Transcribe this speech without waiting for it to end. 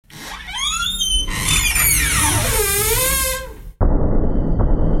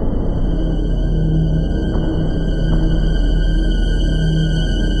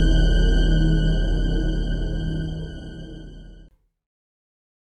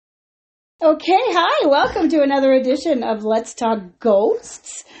Okay, hi, welcome to another edition of Let's Talk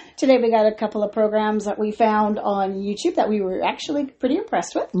Ghosts. Today we got a couple of programs that we found on YouTube that we were actually pretty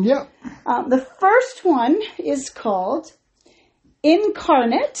impressed with. Yeah. The first one is called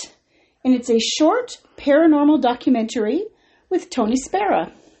Incarnate, and it's a short paranormal documentary with Tony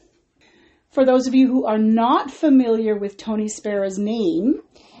Spera. For those of you who are not familiar with Tony Spera's name,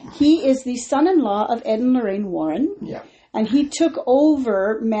 he is the son-in-law of Ed and Lorraine Warren. Yeah. And he took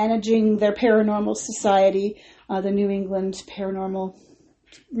over managing their paranormal society, the New England Paranormal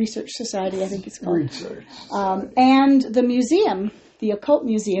Research Society, I think it's called. And the museum, the Occult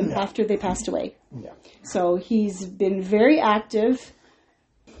Museum, after they passed away. Yeah. So he's been very active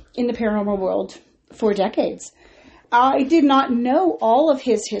in the paranormal world for decades. I did not know all of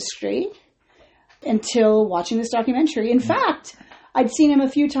his history until watching this documentary. In fact, I'd seen him a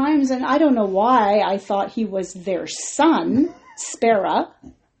few times, and I don't know why I thought he was their son, Spera,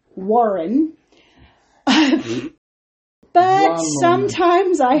 Warren. But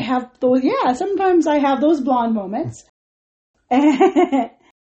sometimes I have those blonde moments.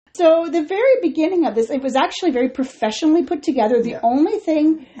 So the very beginning of this, it was actually very professionally put together. The only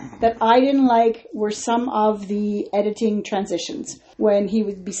thing that I didn't like were some of the editing transitions, when he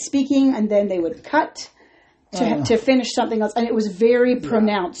would be speaking and then they would cut to finish something else, and it was very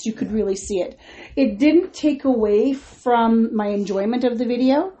pronounced. You could really see it. It didn't take away from my enjoyment of the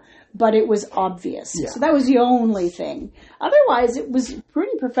video, but it was obvious. Yeah. So that was the only thing. Otherwise, it was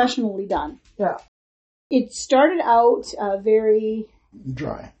pretty professionally done. Yeah. It started out very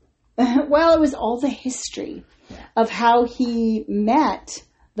dry. Well, it was all the history of how he met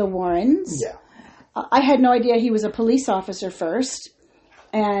the Warrens. Yeah. I had no idea he was a police officer first,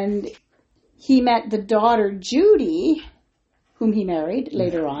 and he met the daughter, Judy, whom he married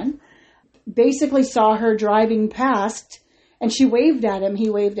later on, basically saw her driving past, and she waved at him.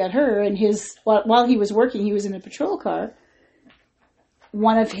 He waved at her, and while he was working, he was in a patrol car.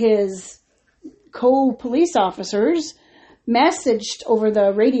 One of his co-police officers messaged over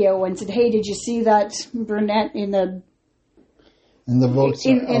the radio and said, "Hey, did you see that brunette in the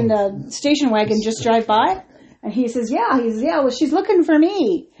station wagon just drive by?" And he says, "Yeah." He says, "Yeah, well, she's looking for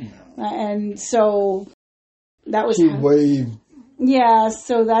me." And so that was waved. Yeah,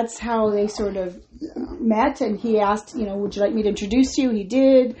 so that's how they sort of met. And he asked, "Would you like me to introduce you?" He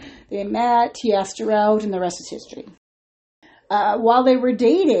did. They met. He asked her out, and the rest is history. While they were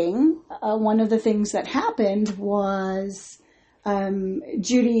dating, one of the things that happened was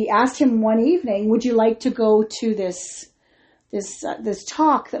Judy asked him one evening, "Would you like to go to this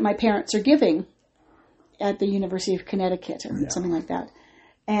talk that my parents are giving at the University of Connecticut," or something like that?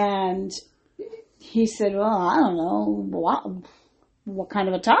 And he said, "Well, I don't know. What kind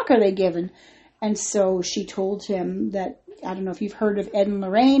of a talk are they giving?" And so she told him that, "I don't know if you've heard of Ed and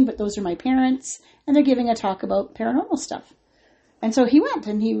Lorraine, but those are my parents, and they're giving a talk about paranormal stuff." And so he went,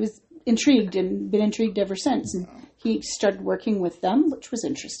 and he was intrigued and been intrigued ever since. And he started working with them, which was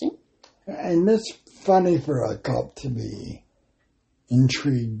interesting. And it's funny for a cop to be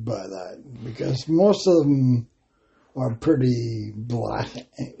intrigued by that, because most of them are pretty black.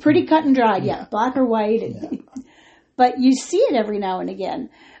 Pretty cut and dried, black or white. But you see it every now and again.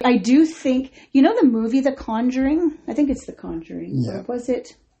 I do think, the movie The Conjuring? I think it's The Conjuring. Yeah. Or was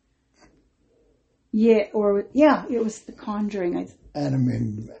it? Yeah, it was The Conjuring.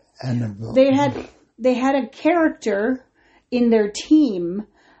 Annabelle. They had a character in their team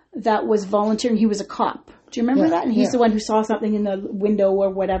that was volunteering. He was a cop. Do you remember that? And he's the one who saw something in the window or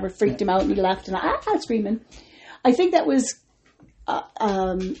whatever, freaked him out, and he left, and screaming. I think that was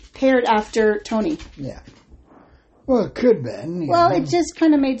paired after Tony. Yeah. Well, it could have been. Well, it just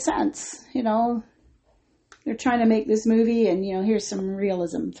kind of made sense, They're trying to make this movie, and, here's some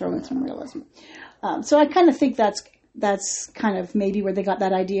realism, throw in some realism. So I kind of think that's kind of maybe where they got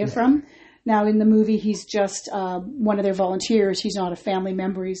that idea from. Now, in the movie, he's just one of their volunteers. He's not a family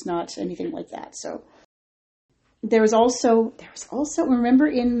member. He's not anything like that. So there was also remember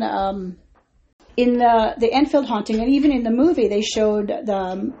in the Enfield haunting, and even in the movie, they showed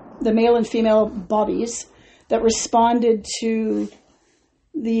the male and female bobbies that responded to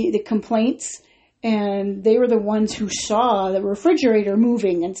the complaints, and they were the ones who saw the refrigerator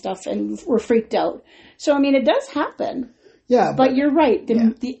moving and stuff and were freaked out. So, I mean, it does happen. Yeah. But you're right.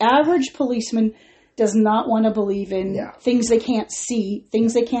 The average policeman does not want to believe in things they can't see,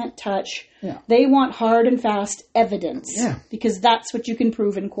 things they can't touch. Yeah. They want hard and fast evidence. Yeah. Because that's what you can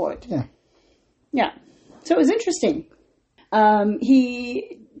prove in court. Yeah. Yeah. So it was interesting.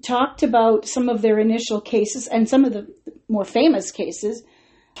 He talked about some of their initial cases and some of the more famous cases.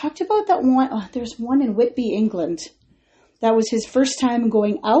 Talked about that one. There's one in Whitby, England, that was his first time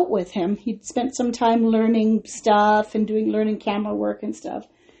going out with him. He'd spent some time learning stuff and learning camera work and stuff.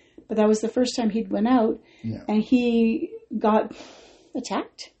 But that was the first time he'd went out. Yeah. And he got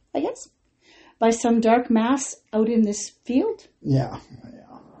attacked, I guess, by some dark mass out in this field. Yeah.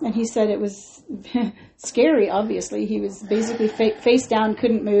 And he said it was scary, obviously. He was basically face down,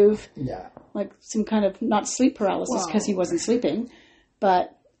 couldn't move. Yeah. Like some kind of, not sleep paralysis because he wasn't sleeping.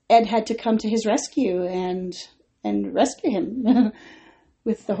 But Ed had to come to his rescue and rescue him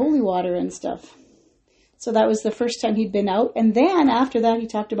with the holy water and stuff. So that was the first time he'd been out. And then after that, he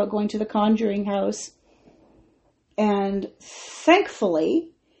talked about going to the Conjuring house. And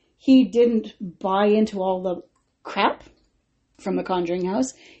thankfully, he didn't buy into all the crap from the Conjuring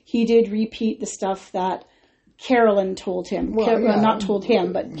house. He did repeat the stuff that Carolyn told him. Not told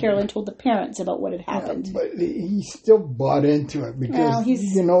him, but Carolyn told the parents about what had happened. Yeah, but he still bought into it because,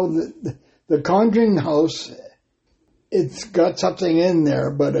 the Conjuring house, it's got something in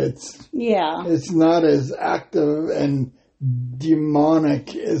there, but it's not as active and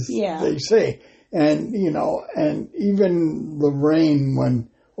demonic as they say. And, and even Lorraine, when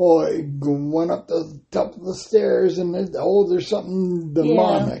went up the top of the stairs and there's something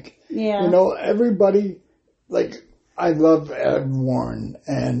demonic. Yeah. Everybody, I love Ed Warren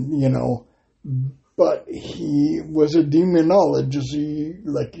and, but he was a demonologist,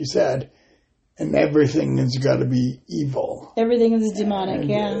 like you said, and everything has got to be evil. Everything is demonic,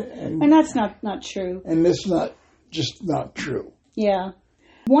 and that's not true. And it's not true. Yeah.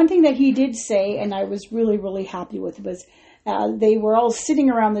 One thing that he did say, and I was really, really happy with, was they were all sitting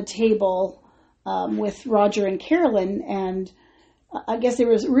around the table with Roger and Carolyn, and I guess they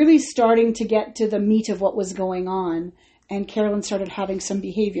were really starting to get to the meat of what was going on, and Carolyn started having some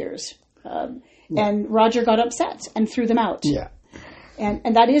behaviors. And Roger got upset and threw them out. Yeah.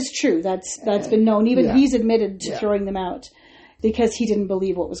 And that is true. That's been known. Even he's admitted to throwing them out because he didn't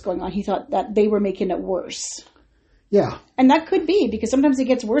believe what was going on. He thought that they were making it worse. Yeah. And that could be, because sometimes it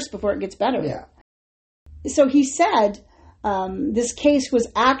gets worse before it gets better. Yeah. So he said this case was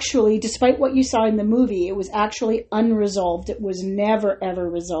actually, despite what you saw in the movie, it was actually unresolved. It was never, ever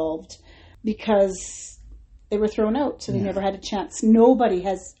resolved because they were thrown out, so they never had a chance. Nobody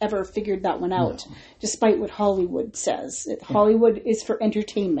has ever figured that one out, despite what Hollywood says. Hollywood is for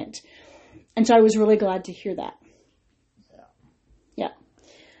entertainment. And so I was really glad to hear that. Yeah.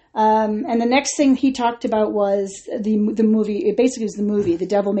 And the next thing he talked about was the movie. It basically was the movie, The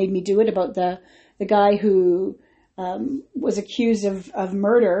Devil Made Me Do It, about the guy who was accused of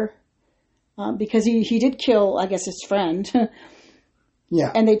murder because he did kill, I guess, his friend. Yeah.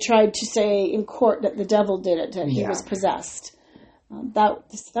 And they tried to say in court that the devil did it, and he was possessed. That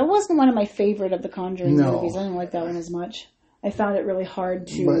wasn't one of my favorite of the Conjuring movies. I didn't like that one as much. I found it really hard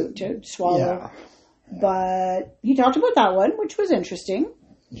to swallow. Yeah. But he talked about that one, which was interesting.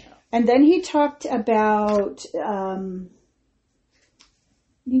 Yeah. And then he talked about the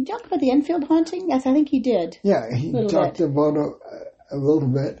Enfield haunting? Yes, I think he did. Yeah, he talked about a little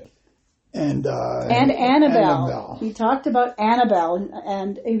bit. And Annabelle. He talked about Annabelle,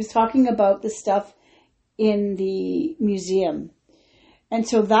 and he was talking about the stuff in the museum. And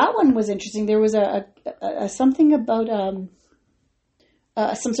so that one was interesting. There was a something about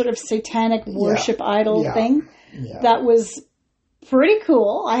some sort of satanic worship idol thing that was pretty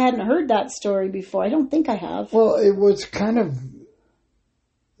cool. I hadn't heard that story before. I don't think I have. Well, it was kind of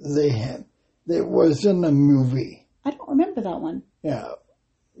it was in a movie. I don't remember that one. Yeah.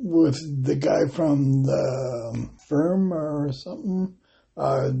 With the guy from the Firm or something,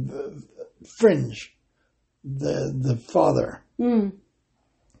 the Fringe, the father. I don't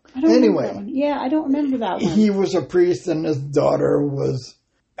remember that one. Yeah, I don't remember that one. He was a priest, and his daughter was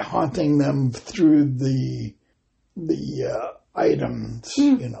haunting them through the items.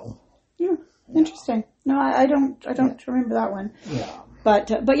 Yeah, interesting. No, I don't remember that one. Yeah, but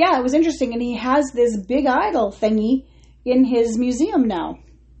yeah, it was interesting, and he has this big idol thingy in his museum now.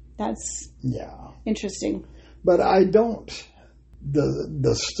 That's interesting. But I don't.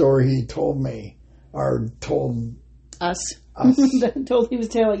 The story he told me, or told us. He was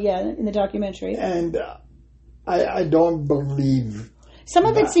telling, in the documentary. And I don't believe. Some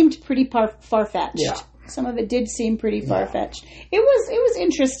of it seemed pretty far-fetched. Yeah. Some of it did seem pretty far-fetched. It was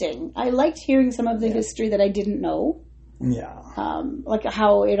interesting. I liked hearing some of the history that I didn't know. Yeah. Like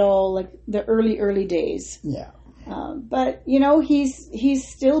how it all, like the early days. Yeah. But, he's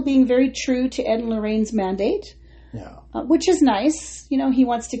still being very true to Ed and Lorraine's mandate. Yeah. Which is nice. He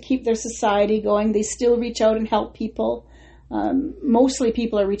wants to keep their society going. They still reach out and help people. Mostly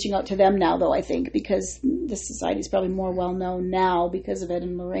people are reaching out to them now, though, I think, because the society is probably more well-known now because of Ed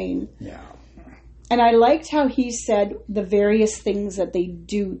and Lorraine. Yeah. And I liked how he said the various things that they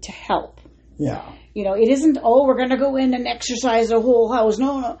do to help. Yeah. It isn't, we're going to go in and exercise the whole house.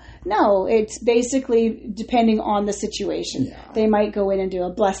 No, it's basically depending on the situation. Yeah. They might go in and do a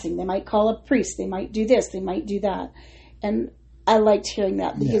blessing. They might call a priest. They might do this. They might do that. And I liked hearing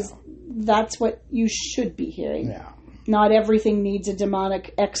that because that's what you should be hearing. Yeah. Not everything needs a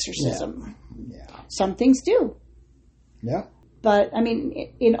demonic exorcism. Yeah. Some things do. Yeah. But, I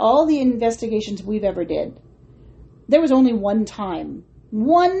mean, in all the investigations we've ever did, there was only one time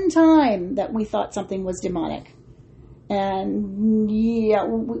that we thought something was demonic. And,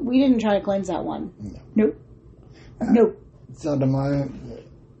 we didn't try to cleanse that one. No. Nope. It's out of my...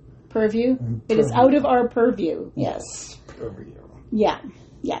 Purview? It is out of our purview. Yes. Purview. Yeah.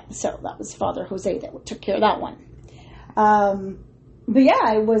 So that was Father Jose that took care of that one. But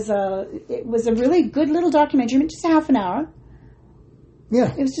yeah, it was a really good little documentary, just a half an hour.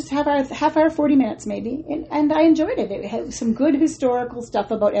 Yeah. It was just half hour, 40 minutes maybe. And I enjoyed it. It had some good historical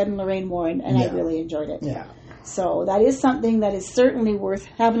stuff about Ed and Lorraine Warren, and I really enjoyed it. Yeah. So that is something that is certainly worth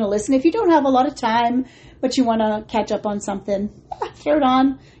having a listen. If you don't have a lot of time, but you want to catch up on something, throw it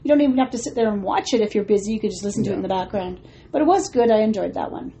on. You don't even have to sit there and watch it if you're busy. You could just listen to it in the background. But it was good. I enjoyed that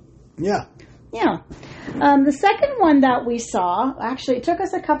one. Yeah. Yeah. The second one that we saw, actually, it took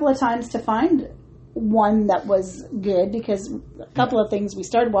us a couple of times to find one that was good because a couple of things we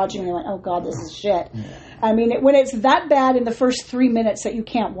started watching and we went, oh God, this is shit. Yeah. I mean, when it's that bad in the first 3 minutes that you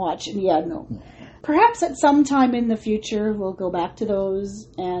can't watch, and no. Perhaps at some time in the future we'll go back to those,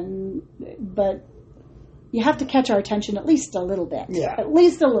 but you have to catch our attention at least a little bit. Yeah. At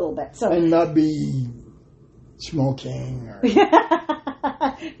least a little bit. So, and not be smoking or...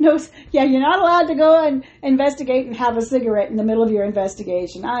 No, you're not allowed to go and investigate and have a cigarette in the middle of your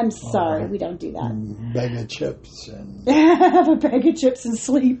investigation. I'm sorry, we don't do that. Bag of chips and... Have a bag of chips and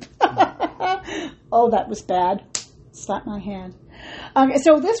sleep. Oh, that was bad. Slap my hand.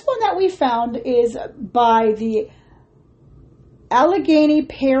 So this one that we found is by the Allegheny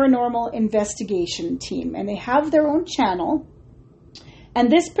Paranormal Investigation Team, and they have their own channel. And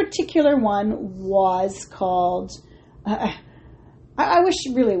this particular one was called... I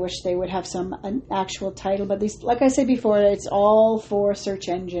really wish they would have an actual title, but these, like I said before, it's all for search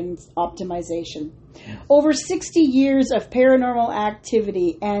engine optimization. Over 60 years of paranormal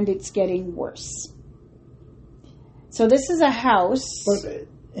activity, and it's getting worse. So this is a house. But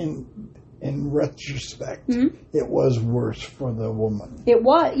in retrospect, it was worse for the woman. It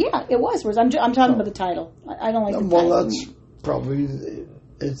was worse. I'm talking about the title. I don't like the title. Well, that's probably,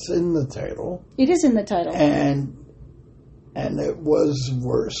 it's in the title. It is in the title. And it was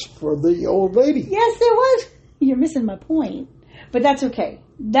worse for the old lady. Yes, it was. You're missing my point. But that's okay.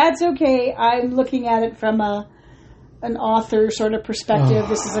 That's okay. I'm looking at it from an author sort of perspective.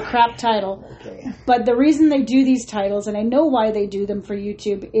 This is a crap title. Okay. But the reason they do these titles, and I know why they do them for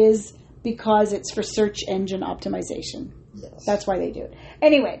YouTube, is because it's for search engine optimization. Yes. That's why they do it.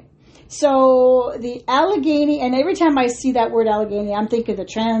 Anyway, so the Allegheny, and every time I see that word Allegheny, I'm thinking the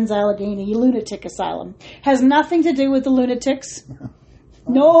Trans-Allegheny Lunatic Asylum. Has nothing to do with the lunatics.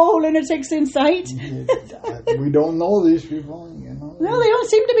 No lunatics in sight. We don't know these people, No, they don't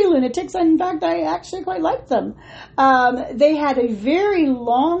seem to be lunatics. In fact, I actually quite like them. They had a very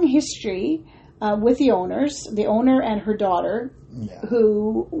long history with the owner and her daughter,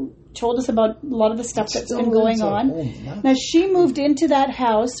 who told us about a lot of the stuff that's been going on. Now, she moved into that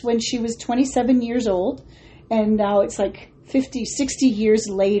house when she was 27 years old, and now it's like 50, 60 years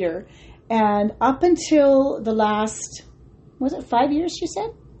later. And up until the last, was it 5 years, she said?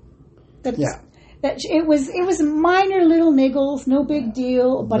 That it was minor little niggles, no big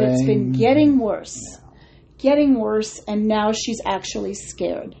deal, but it's been getting worse. Getting worse, and now she's actually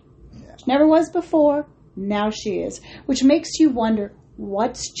scared. She never was before, now she is. Which makes you wonder,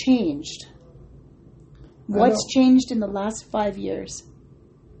 what's changed? What's changed in the last 5 years?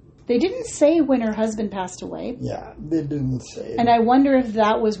 They didn't say when her husband passed away. Yeah, they didn't say. And I wonder if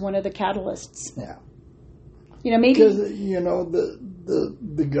that was one of the catalysts. Yeah. Maybe... Because,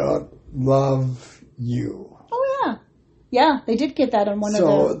 the God love you. Oh, yeah. Yeah, they did get that on one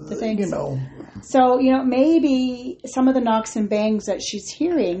of the things. So, maybe some of the knocks and bangs that she's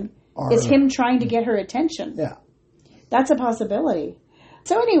hearing is him trying to get her attention. Yeah. That's a possibility.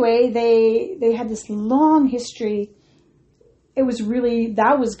 So anyway, they had this long history.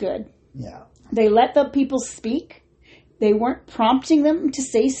 That was good. Yeah. They let the people speak. They weren't prompting them to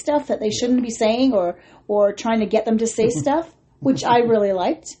say stuff that they shouldn't be saying or trying to get them to say stuff, which I really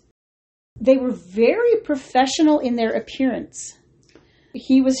liked. They were very professional in their appearance.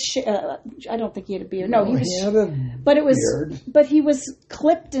 He was, I don't think he had a beard. No, he had a beard. But he was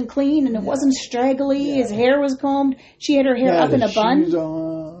clipped and clean, and it wasn't straggly. Yeah. His hair was combed. She had her hair up in a bun. Shoes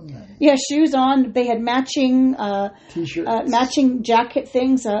on. Yeah, shoes on. They had matching T-shirts, matching jacket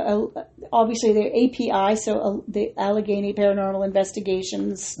things. Obviously, the API, so the Allegheny Paranormal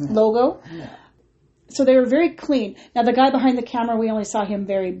Investigations logo. Yeah. So they were very clean. Now, the guy behind the camera, we only saw him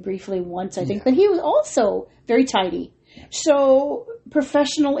very briefly once, I think, but he was also very tidy. So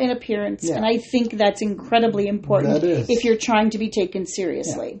professional in appearance, and I think that's incredibly important if you're trying to be taken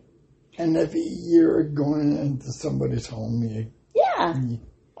seriously. Yeah. And if you're going into somebody's home,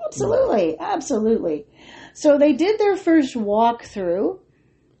 absolutely. So they did their first walkthrough,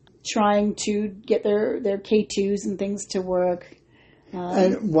 trying to get their K2s and things to work.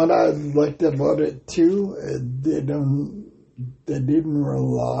 And what I liked about it too, they didn't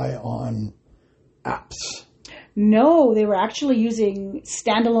rely on apps. No, they were actually using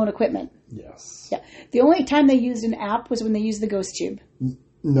standalone equipment. Yes. Yeah. The only time they used an app was when they used the ghost tube.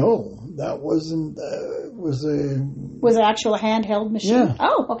 No, that wasn't. Was an actual handheld machine. Yeah.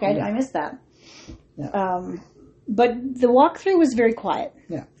 Oh, okay. Yeah. I missed that. Yeah. But the walkthrough was very quiet.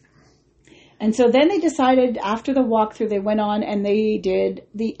 Yeah. And so then they decided after the walkthrough, they went on and they did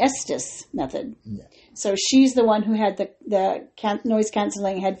the Estes method. Yeah. So she's the one who had the noise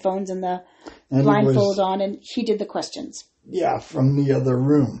canceling headphones and the blindfold on, and he did the questions. Yeah, from the other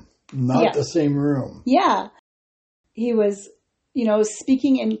room, not the same room. Yeah. He was,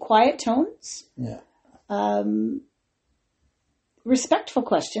 speaking in quiet tones. Yeah. Respectful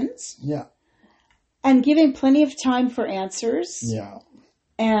questions. Yeah. And giving plenty of time for answers. Yeah.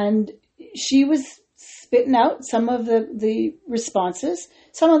 And she was spitting out some of the responses.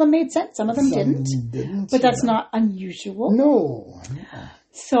 Some of them made sense. Some of them didn't. But that's not unusual. No.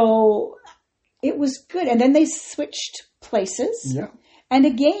 So it was good. And then they switched places. Yeah. And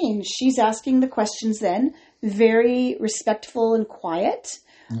again, she's asking the questions then, very respectful and quiet.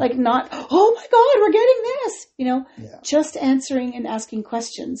 Like not, oh my God, we're getting this. Just answering and asking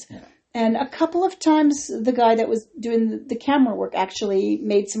questions. Yeah. And a couple of times the guy that was doing the camera work actually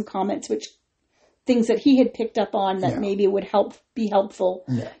made some comments, things that he had picked up on that maybe would be helpful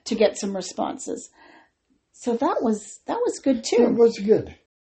to get some responses. So that was good too. It was good.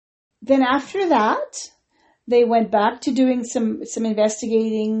 Then after that, they went back to doing some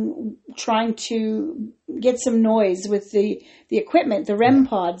investigating, trying to get some noise with the equipment, the REM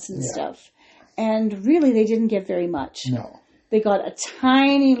pods and stuff. And really, they didn't get very much. No. They got a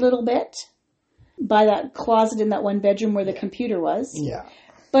tiny little bit by that closet in that one bedroom where the computer was. Yeah.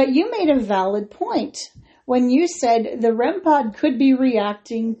 But you made a valid point when you said the REM pod could be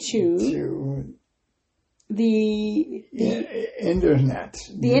reacting to the internet.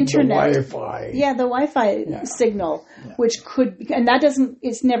 The internet. The Wi-Fi. Yeah, the Wi-Fi signal, which could, and that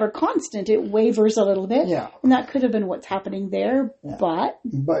it's never constant. It wavers a little bit. Yeah. And that could have been what's happening there, but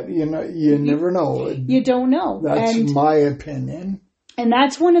you never know. You don't know. That's my opinion. And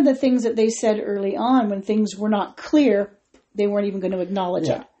that's one of the things that they said early on when things were not clear, they weren't even going to acknowledge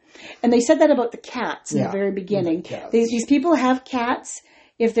it. And they said that about the cats in the very beginning. These people have cats.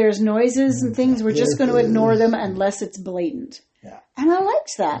 If there's noises and things, we're just going to ignore them unless it's blatant. Yeah. And I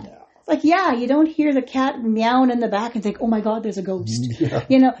liked that. Yeah. Like, you don't hear the cat meowing in the back and think, oh my God, there's a ghost. Yeah.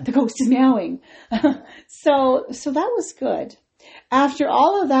 The ghost is meowing. So that was good. After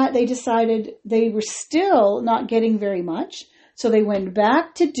all of that, they decided they were still not getting very much. So they went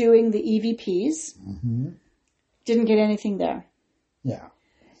back to doing the EVPs. Mm-hmm. Didn't get anything there. Yeah.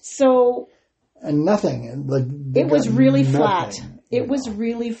 So. And nothing. It was really flat. It was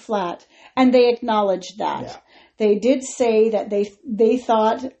really flat. And they acknowledged that. Yeah. They did say that they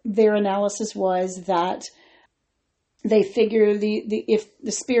thought their analysis was that they figure if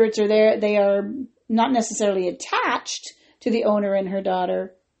the spirits are there, they are not necessarily attached to the owner and her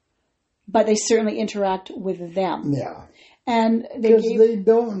daughter, but they certainly interact with them. Yeah. And because they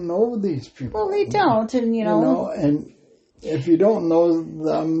don't know these people. Well, they don't. And, and if you don't know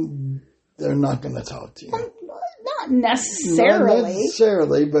them, they're not going to talk to you. Not necessarily. Not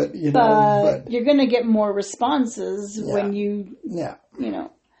necessarily, but but you're going to get more responses when you. Yeah.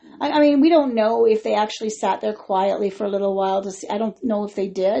 I mean, we don't know if they actually sat there quietly for a little while to see. I don't know if they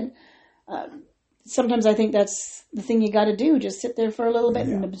did. Sometimes I think that's the thing you got to do. Just sit there for a little bit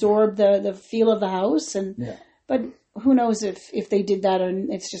and absorb the feel of the house. But who knows if they did that or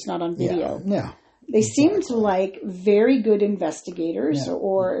it's just not on video. Yeah. They seemed like very good investigators,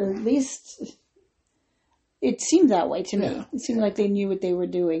 or at least it seemed that way to me. It seemed like they knew what they were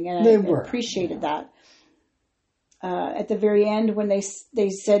doing, and I appreciated that. at the very end, when they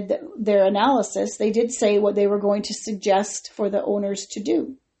said that their analysis, they did say what they were going to suggest for the owners to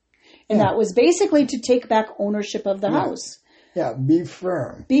do. And that was basically to take back ownership of the house. Yeah, be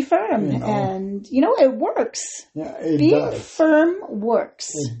firm. Be firm. You know? And, it works. Yeah, it does. Being firm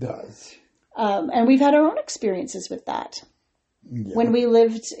works. It does. And we've had our own experiences with that. Yeah. When we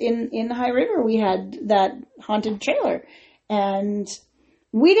lived in High River, we had that haunted trailer. And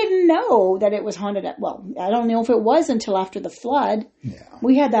we didn't know that it was haunted. I don't know if it was until after the flood. Yeah.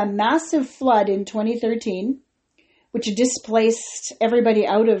 We had that massive flood in 2013, which displaced everybody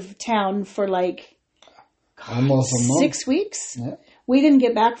out of town for almost a month. 6 weeks. Yeah. We didn't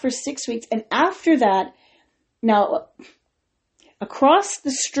get back for 6 weeks. And after that, now, across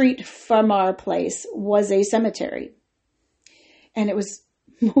the street from our place was a cemetery. And it was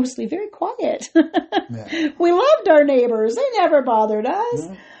mostly very quiet. Yeah. We loved our neighbors. They never bothered us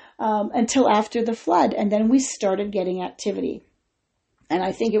until after the flood. And then we started getting activity. And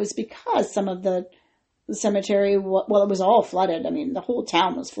I think it was because some of the cemetery, it was all flooded. I mean, the whole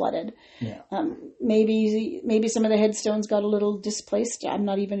town was flooded. Yeah. Maybe some of the headstones got a little displaced. I'm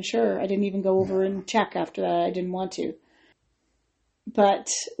not even sure. I didn't even go over and check after that. I didn't want to. But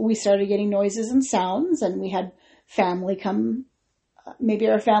we started getting noises and sounds, and we had family come. Maybe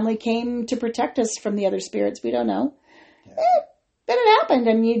our family came to protect us from the other spirits. We don't know. Yeah. Then it happened.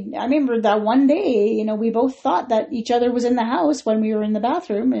 And I remember that one day, we both thought that each other was in the house when we were in the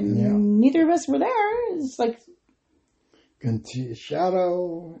bathroom, and neither of us were there. It's like, can see a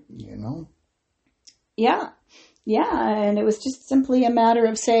shadow, Yeah. Yeah. And it was just simply a matter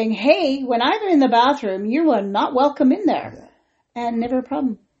of saying, hey, when I'm in the bathroom, you are not welcome in there. Yeah. And never a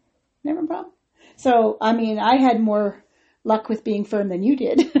problem. Never a problem. So, I had more luck with being firm than you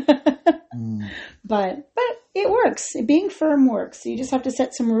did. But it works. Being firm works. You just have to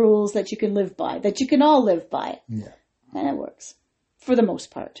set some rules that you can live by, that you can all live by. Yeah. And it works. For the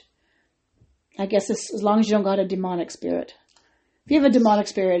most part. I guess as long as you don't got a demonic spirit. If you have a demonic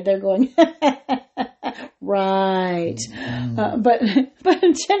spirit, they're going, right. But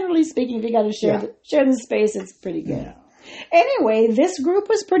generally speaking, if you got to share the space, it's pretty good. Yeah. Anyway, this group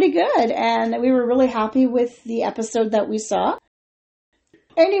was pretty good, and we were really happy with the episode that we saw.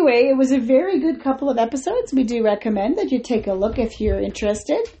 Anyway, it was a very good couple of episodes. We do recommend that you take a look if you're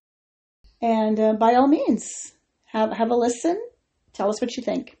interested. And by all means, have a listen. Tell us what you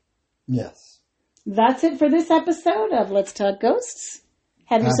think. Yes. That's it for this episode of Let's Talk Ghosts.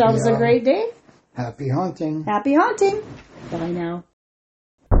 Have yourselves a great day. Happy haunting. Happy haunting. Bye now.